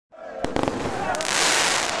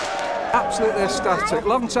Absolutely ecstatic.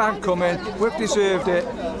 Long time coming. We've deserved it.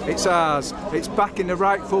 It's ours. It's back in the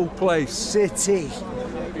rightful place. City.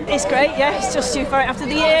 It's great, yeah. It's just euphoric after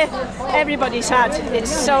the year everybody's had.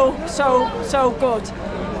 It's so good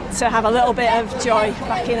to have a little bit of joy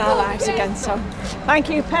back in our lives again. So, thank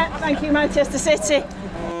you, Pep. Thank you, Manchester City.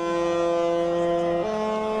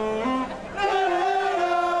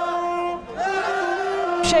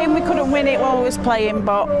 Shame we couldn't win it while we was playing,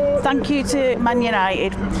 but thank you to Man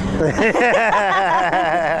United.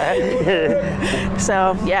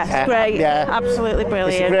 So yeah, it's great. Yeah. Absolutely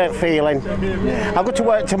brilliant. It's a great feeling. I'll go to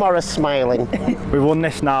work tomorrow smiling. We've won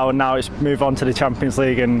this now, and now it's move on to the Champions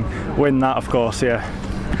League and win that, of course. Yeah,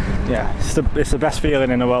 it's the best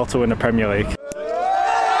feeling in the world to win the Premier League.